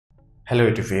Hello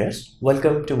YouTubers,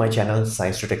 welcome to my channel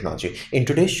Science to Technology. In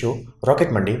today's show, Rocket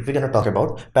Monday, we're going to talk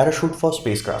about parachute for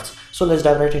spacecrafts. So let's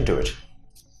dive right into it.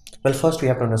 Well, first we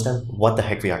have to understand what the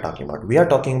heck we are talking about. We are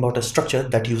talking about a structure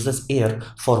that uses air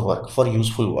for work, for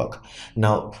useful work.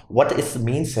 Now, what is the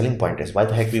main selling point is why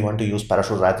the heck we want to use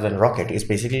parachute rather than rocket is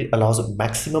basically allows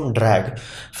maximum drag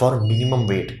for minimum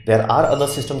weight. There are other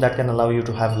systems that can allow you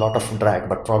to have a lot of drag,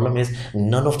 but problem is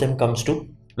none of them comes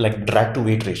to like drag to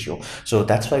weight ratio. So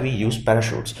that's why we use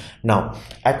parachutes. Now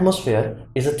atmosphere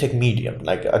is a thick medium,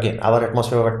 like again our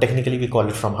atmosphere, technically we call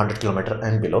it from 100 kilometer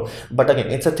and below, but again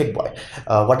it's a thick boy.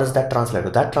 What does that translate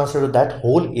to? That translates to that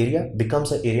whole area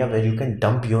becomes an area where you can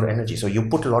dump your energy. So you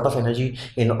put a lot of energy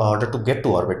in order to get to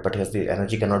orbit, but yes, the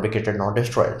energy cannot be created nor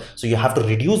destroyed, so you have to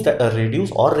reduce that reduce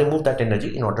or remove that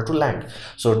energy in order to land.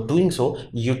 So doing so,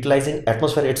 utilizing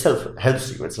atmosphere itself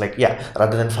helps you. It's like, yeah,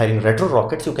 rather than firing retro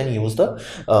rockets, you can use the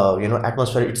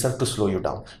atmosphere itself to slow you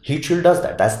down. Heat shield does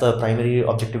that. That's the primary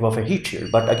objective of a heat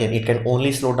shield, but again it can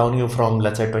only slow down you from,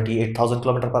 let's say, 28,000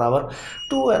 kilometer per hour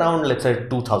to around, let's say,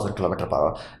 2,000 kilometer per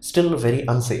hour. Still very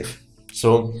unsafe.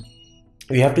 So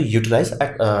we have to utilize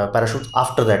parachutes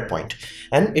after that point,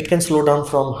 and it can slow down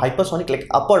from hypersonic, like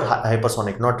upper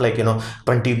hypersonic, not like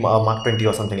 20 Mach 20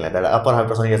 or something like that. Upper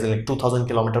hypersonic is like 2,000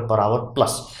 kilometer per hour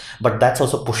plus, but that's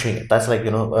also pushing it. That's like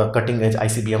cutting edge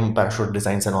ICBM parachute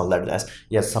designs and all that jazz.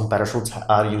 Yes, some parachutes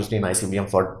are used in ICBM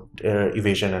for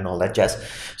evasion and all that jazz.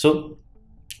 So,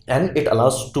 and it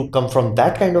allows to come from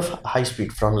that kind of high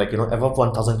speed, from like above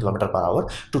 1,000 kilometer per hour,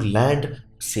 to land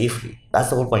safely. That's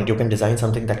the whole point. You can design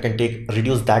something that can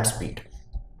reduce that speed.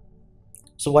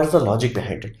 So what is the logic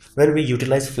behind it? Well, we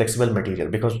utilize flexible material,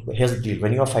 because here's the deal: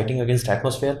 when you are fighting against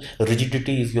atmosphere,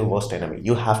 rigidity is your worst enemy.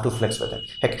 You have to flex with it.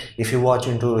 Heck, if you watch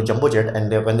into jumbo jet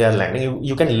and when they are landing,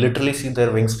 you can literally see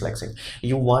their wings flexing.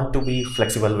 You want to be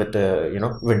flexible with the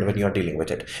wind when you are dealing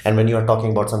with it, and when you are talking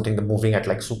about something moving at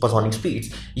like supersonic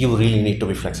speeds, you really need to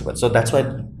be flexible. So that's why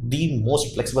the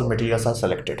most flexible materials are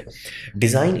selected.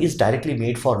 Design is directly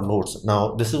made for loads.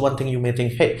 Now this is one thing you may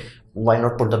think, hey, why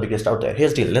not put the biggest out there?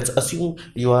 Here's the deal: let's assume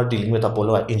you are dealing with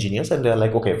Apollo engineers and they're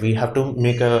like, okay, we have to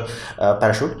make a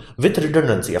parachute with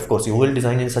redundancy. Of course, you will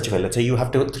design in such a way. Let's say you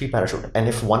have 3 parachute, and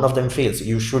if one of them fails,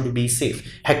 you should be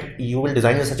safe. Heck, you will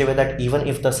design in such a way that even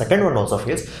if the second one also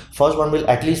fails, first one will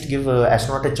at least give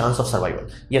astronaut a chance of survival.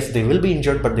 Yes, they will be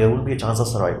injured, but there will be a chance of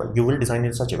survival. You will design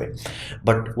in such a way.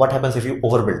 But what happens if you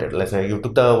overbuild it? Let's say you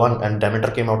took the one and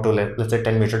diameter came out to, let's say,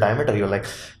 10-meter diameter. You're like,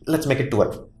 let's make it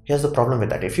 12. Here's the problem with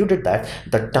that: if you did that,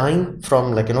 the time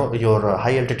from your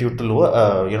high altitude to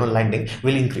lower landing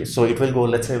will increase. So it will go,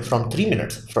 let's say, from 3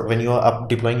 minutes from when you are up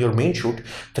deploying your main chute,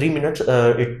 3 minutes,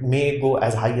 it may go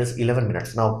as high as 11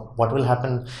 minutes. Now what will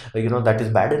happen, that is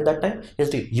bad in that time,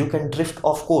 is you can drift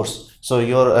off course. So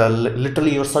your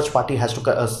literally your search party has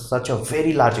to such a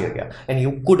very large area, and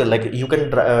you could you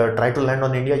can try to land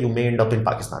on India, you may end up in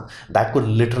Pakistan. That could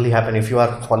literally happen if you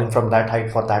are falling from that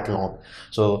height for that long.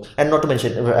 So, and not to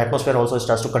mention, atmosphere also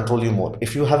starts to control you more.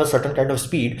 If you have a certain kind of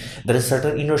speed, there is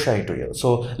certain inertia into you,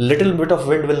 so little bit of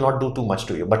wind will not do too much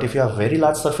to you. But if you have very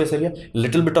large surface area,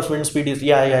 little bit of wind speed is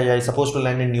it's supposed to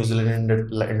land in New Zealand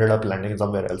and ended up landing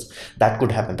somewhere else. That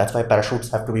could happen. That's why parachutes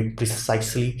have to be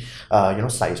precisely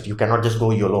sized. You cannot just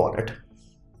go YOLO on it.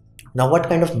 Now, what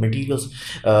kind of materials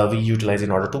we utilize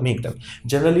in order to make them?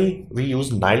 Generally, we use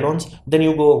nylons. Then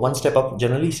you go one step up.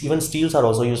 Generally, even steels are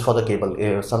also used for the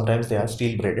cable. Sometimes they are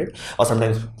steel braided, or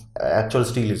sometimes actual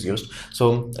steel is used.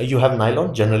 So you have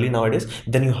nylon generally nowadays.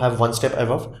 Then you have one step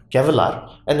above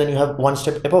Kevlar, and then you have one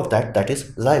step above that, that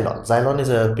is Xylon. Xylon is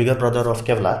a bigger brother of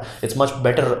Kevlar. It's much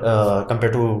better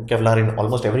compared to Kevlar in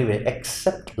almost every way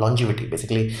except longevity.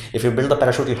 Basically, if you build the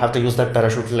parachute, you have to use that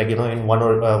parachute in 1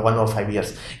 or 5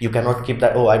 years. You cannot keep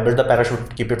that, oh, I built the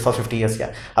parachute, keep it for 50 years.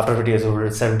 Yeah, after 50 years it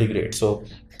will 70 So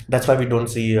that's why we don't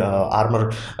see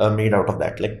armor made out of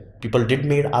that. Like, people did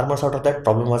made armors out of that.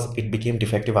 Problem was it became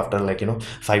defective after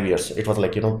 5 years. It was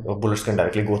bullets can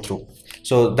directly go through.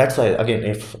 So that's why, again,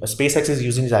 if SpaceX is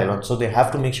using Xylon, so they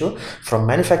have to make sure from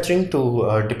manufacturing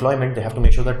to deployment, they have to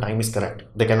make sure the time is correct.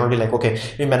 They cannot be like, okay,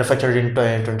 we manufactured it in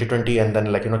 2020 and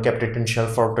then kept it in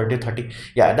shelf for 2030.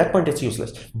 Yeah, at that point it's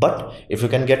useless. But if you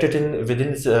can get it in within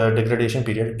its degradation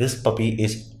period, this puppy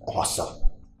is awesome.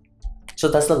 So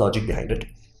that's the logic behind it.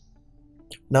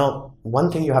 Now,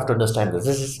 one thing you have to understand is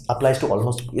this applies to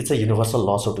almost, it's a universal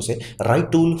law, so to say,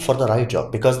 right tool for the right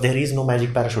job, because there is no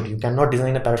magic parachute. You cannot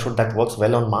design a parachute that works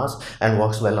well on Mars and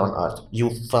works well on Earth. You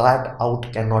flat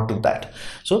out cannot do that.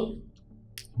 So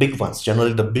big ones,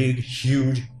 generally the big,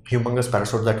 humongous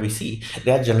parachutes that we see,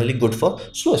 they are generally good for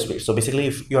slow speed. So basically,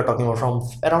 if you are talking about from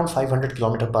around 500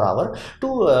 kilometer per hour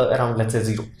to around, let's say,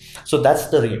 zero, so that's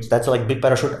the range. That's like big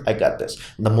parachute, I got this.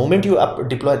 The moment you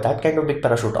deploy that kind of big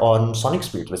parachute on sonic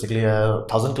speed, basically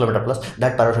 1,000 kilometer plus,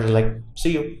 that parachute is like,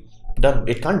 see you, done.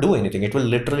 It can't do anything. It will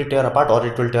literally tear apart, or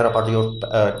it will tear apart your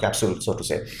capsule, so to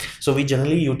say. So we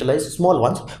generally utilize small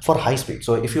ones for high speed.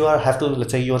 So if you have to,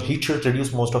 let's say, your heat should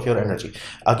reduce most of your energy,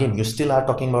 again you still are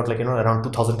talking about, like, around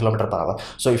 2,000 kilometer per hour.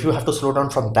 So if you have to slow down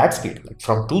from that speed, like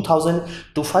from 2,000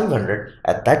 to 500,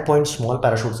 at that point small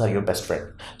parachutes are your best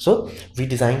friend. So we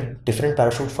design different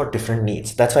parachutes for different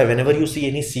needs. That's why whenever you see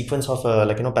any sequence of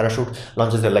parachute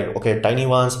launches, they're like, okay, tiny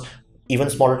ones, even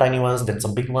smaller tiny ones, then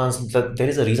some big ones. There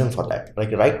is a reason for that,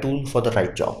 like right tool for the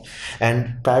right job.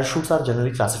 And parachutes are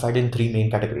generally classified in three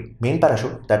main categories. Main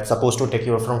parachute, that's supposed to take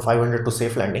you from 500 to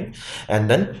safe landing. And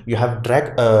then you have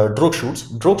drogue chutes.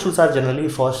 Drogue chutes are generally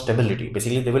for stability.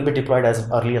 Basically they will be deployed as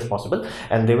early as possible,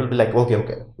 and they will be like,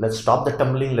 okay, let's stop the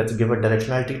tumbling, let's give a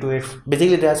directionality to it.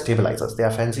 Basically they are stabilizers, they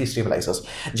are fancy stabilizers.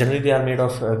 Generally they are made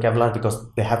of Kevlar, because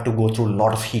they have to go through a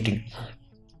lot of heating.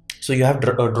 So you have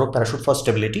drogue parachute for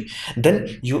stability.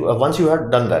 Then you once you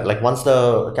have done that, like once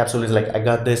the capsule is like, I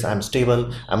got this, I'm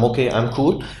stable, I'm okay, I'm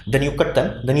cool, then you cut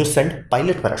them. Then you send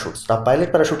pilot parachutes. The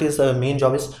pilot parachute is main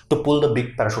job is to pull the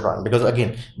big parachute on, because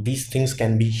again these things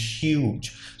can be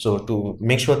huge. So to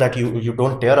make sure that you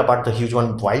don't tear apart the huge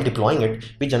one while deploying it,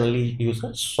 we generally use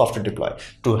a soft deploy.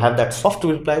 To have that soft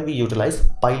deploy, we utilize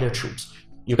pilot chutes.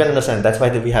 You can understand, that's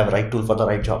why we have right tool for the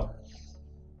right job.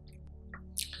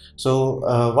 So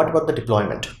what about the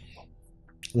deployment?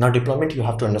 Now deployment, you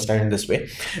have to understand in this way.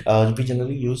 We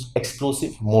generally use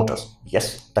explosive mortars.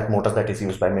 Yes, that mortar that is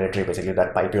used by military, basically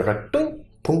that pipe, you're like, boom,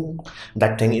 boom,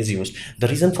 that thing is used. The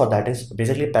reason for that is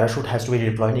basically parachute has to be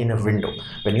deployed in a window.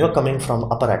 When you're coming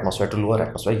from upper atmosphere to lower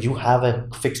atmosphere, you have a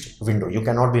fixed window. You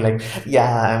cannot be like,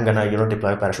 yeah, I'm gonna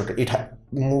deploy parachute.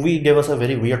 Movie gave us a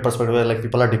very weird perspective where like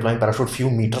people are deploying parachute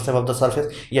few meters above the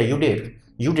surface. Yeah, you did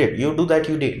that,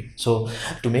 you did. So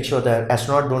to make sure that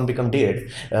astronaut don't become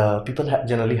dead, people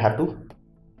generally have to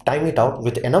time it out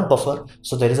with enough buffer,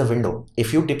 so there is a window.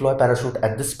 If you deploy parachute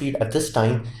at this speed at this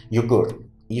time, you're good.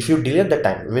 If you delay that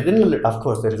time within, of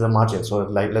course there is a margin. So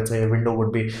like, let's say a window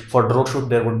would be for drogue chute,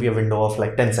 there would be a window of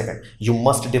like 10 seconds. You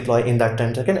must deploy in that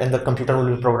 10 seconds, and the computer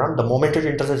will be programmed the moment it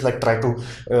enters, is like try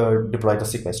to deploy the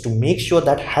sequence. To make sure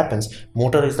that happens,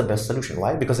 Mortar is the best solution.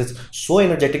 Why? Because it's so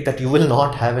energetic that you will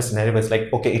not have a scenario where it's like,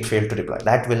 okay, it failed to deploy.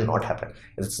 That will not happen.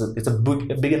 It's a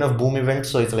big enough boom event,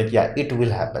 so it's like, yeah, it will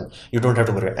happen. You don't have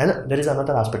to worry. And there is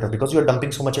another aspect of, because you are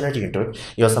dumping so much energy into it,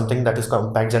 you have something that is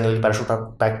compact. Generally parachute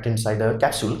are packed inside a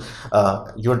capsule.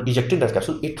 You're ejecting that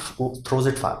capsule, it throws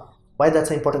it far. Why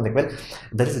that's an important thing? Well,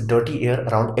 there is dirty air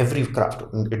around every craft.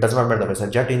 It does not matter whether it's a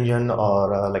jet engine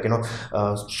or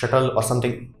shuttle or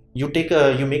something. You make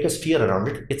a sphere around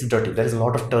it, it's dirty, there is a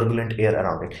lot of turbulent air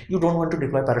around it. You don't want to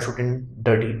deploy parachute in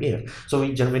dirty air. So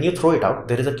when you throw it out,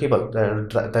 there is a cable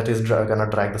that is gonna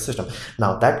drag the system.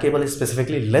 Now that cable is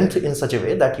specifically length in such a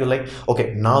way that you're like,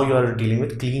 okay, now you are dealing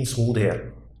with clean, smooth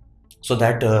air. So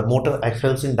that motor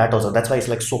helps in that also. That's why it's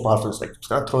like so powerful. It's like, it's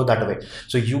gonna throw that away.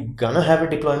 So you gonna have a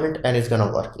deployment, and it's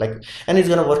gonna work, and it's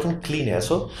gonna work in clean air.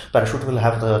 So parachute will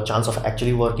have the chance of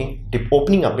actually working,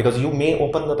 opening up, because you may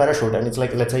open the parachute and it's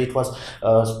like, let's say it was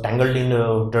tangled in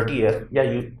dirty air. Yeah,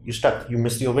 you stuck, you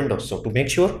missed your window. So to make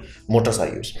sure, motors are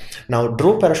used. Now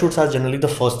drogue parachutes are generally the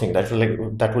first thing that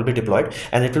will be deployed,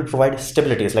 and it will provide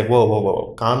stability. It's like,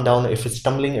 whoa, calm down. If it's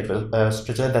tumbling, it will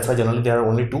stretch it. That's why generally there are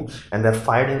only two, and they're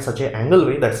fired in such a angle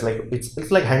way that's like,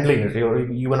 it's like handling it.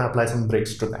 You want to apply some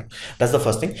brakes to that. That's the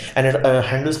first thing. And it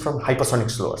handles from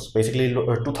hypersonic slowers, basically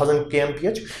 2000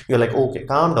 kmph. You're like, okay,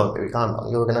 calm down baby, calm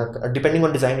down. You're gonna, depending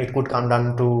on design, it could calm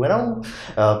down to around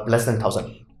less than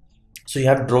 1000. So you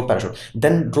have drogue parachute.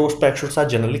 Then drogue parachutes are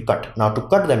generally cut. Now to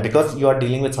cut them, because you are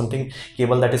dealing with something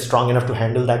cable that is strong enough to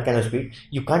handle that kind of speed,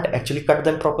 you can't actually cut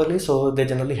them properly. So they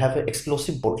generally have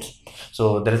explosive bolts.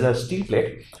 So there is a steel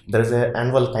plate, there is an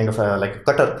anvil kind of like a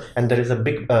cutter, and there is a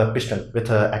big piston with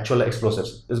actual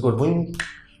explosives. It's good. Boom,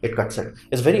 it cuts it.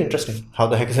 It's very interesting how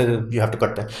the heck you have to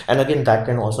cut them. And again, that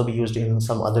can also be used in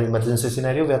some other emergency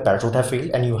scenario where parachute have failed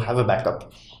and you have a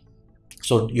backup.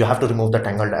 So you have to remove the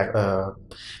tangled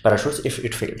parachutes if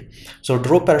it failed. So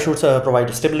rope parachutes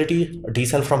provide stability,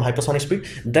 decel from hypersonic speed.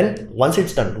 Then once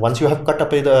it's done, once you have cut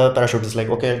away the parachute, it's like,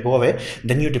 okay, go away.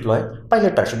 Then you deploy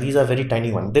pilot parachute. These are very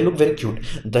tiny ones. They look very cute.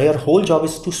 Their whole job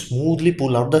is to smoothly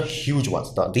pull out the huge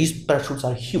ones. These parachutes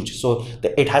are huge, so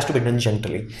it has to be done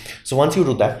gently. So once you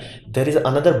do that, there is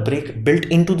another brake built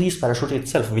into these parachute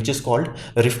itself, which is called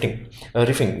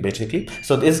riffing basically.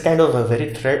 So this is kind of a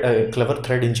very clever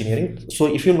thread engineering.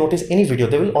 So if you notice any video,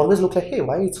 they will always look like, hey,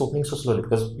 why it's opening so slowly?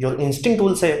 Because your instinct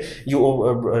will say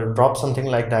you drop something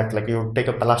like that, like you take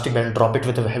a plastic band, drop it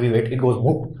with a heavy weight, it goes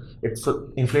whoop, it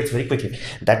inflates very quickly.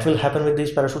 That will happen with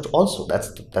these parachutes also.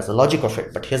 That's the logic of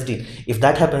it. But here's the, if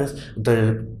that happens,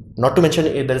 not to mention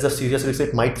there is a serious risk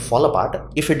it might fall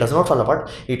apart. If it does not fall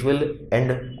apart, it will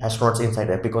end astronauts inside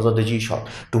there because of the G-shock.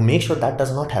 To make sure that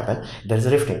does not happen, there is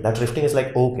a rifting. That rifting is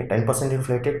like, okay, 10%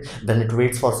 inflated, then it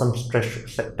waits for some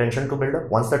tension to build up.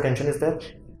 Once the tension is there,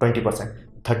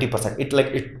 20%, 30%,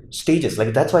 it stages.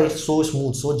 Like, that's why it's so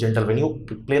smooth, so gentle. When you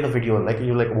play the video, like,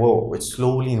 you're like, whoa, it's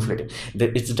slowly inflating.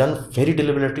 It's done very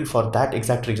deliberately for that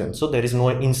exact reason. So there is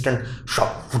no instant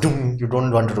shock. You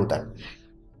don't want to do that.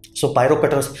 So pyro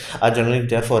cutters are generally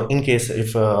there for in case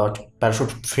if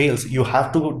parachute fails, you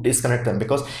have to disconnect them,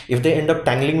 because if they end up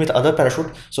tangling with other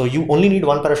parachute, so you only need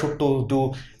one parachute to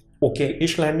do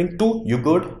okay-ish landing, 2 you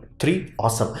good, 3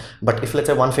 awesome. But if let's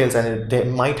say one fails, and they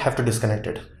might have to disconnect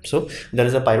it, so there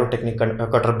is a pyrotechnic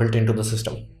cutter built into the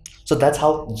system. So that's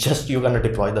how just you're gonna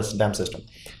deploy this damn system.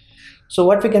 So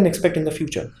what we can expect in the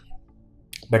future?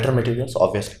 Better materials,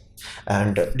 obviously,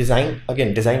 and design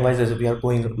wise, as we are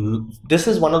going, this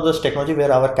is one of those technology where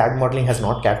our CAD modeling has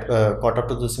not caught up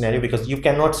to the scenario, because you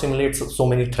cannot simulate so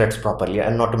many threads properly,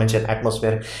 and not to mention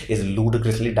atmosphere is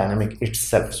ludicrously dynamic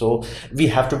itself. So we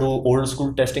have to do old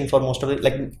school testing for most of it.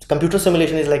 Like, computer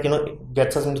simulation is like,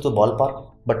 gets us into the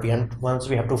ballpark, but once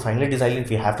we have to finally design it,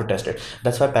 we have to test it.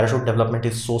 That's why parachute development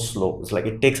is so slow. It's like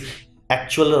it takes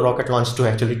actual rocket launch to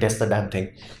actually test the damn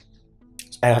thing.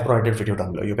 I have provided video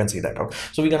down below, you can see that out.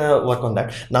 So we're gonna work on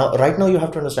that. Now, right now you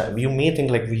have to understand, you may think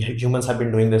like we humans have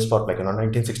been doing this for like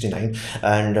 1969,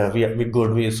 and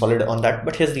we solid on that,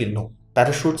 but here's the no.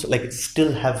 Parachutes like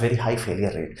still have very high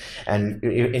failure rate, and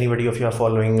anybody of you are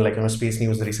following like space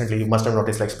news recently, you must have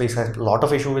noticed like space has a lot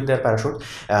of issue with their parachute.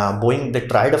 Boeing, they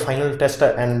tried a final test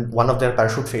and one of their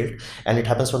parachute failed, and it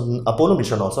happens from Apollo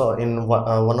mission also. In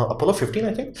one of Apollo 15,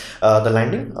 I think, the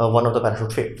landing, one of the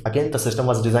parachute failed. Again, the system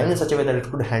was designed in such a way that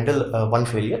it could handle one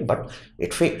failure, but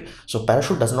it failed. So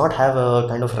parachute does not have a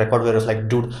kind of record where it's like,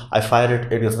 dude, I fire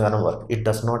it, it is gonna work. It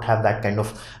does not have that kind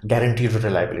of guaranteed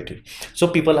reliability. So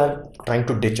people are trying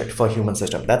to ditch it for human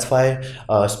system. That's why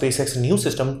SpaceX new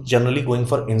system generally going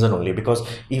for engine only, because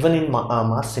even in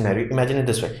Mars scenario, imagine it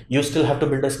this way, you still have to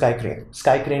build a sky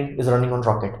crane is running on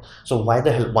rocket. So why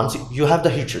the hell, once you have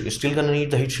the heat shield, you're still gonna need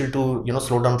the heat shield to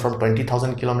slow down from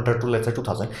 20,000 kilometer to let's say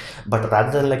 2,000. But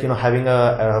rather than like having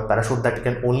a parachute that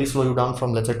can only slow you down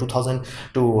from let's say 2,000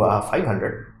 to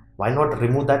 500, why not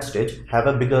remove that stage, have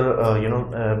a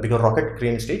bigger bigger rocket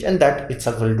crane stage, and that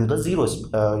itself will do the zero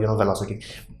velocity.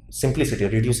 Simplicity,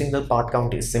 reducing the part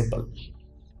count is simple.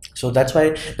 So that's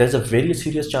why there's a very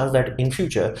serious chance that in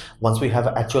future, once we have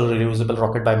actual reusable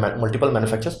rocket by multiple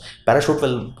manufacturers, parachute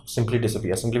will simply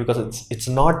disappear, simply because it's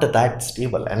not that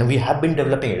stable, and we have been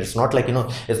developing it. It's not like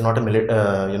it's not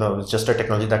a it's just a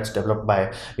technology that's developed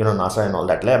by NASA and all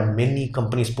that. There are many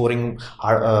companies pouring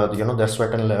their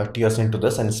sweat and tears into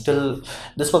this, and still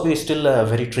this will be still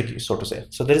very tricky, so to say.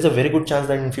 So there is a very good chance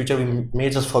that in future we may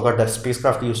just forget that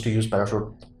spacecraft used to use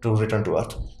parachute to return to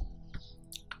Earth.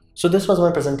 So this was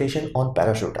my presentation on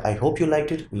parachute. I hope you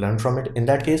liked it, learned from it. In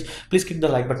that case, please click the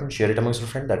like button, share it amongst your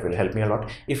friends. That will help me a lot.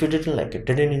 If you didn't like it,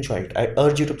 didn't enjoy it, I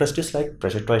urge you to press dislike,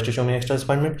 press it twice to show me extra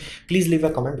disappointment. Please leave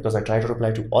a comment because I try to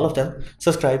reply to all of them.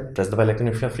 Subscribe, press the bell icon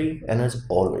if you're free, and as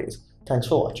always, thanks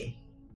for watching.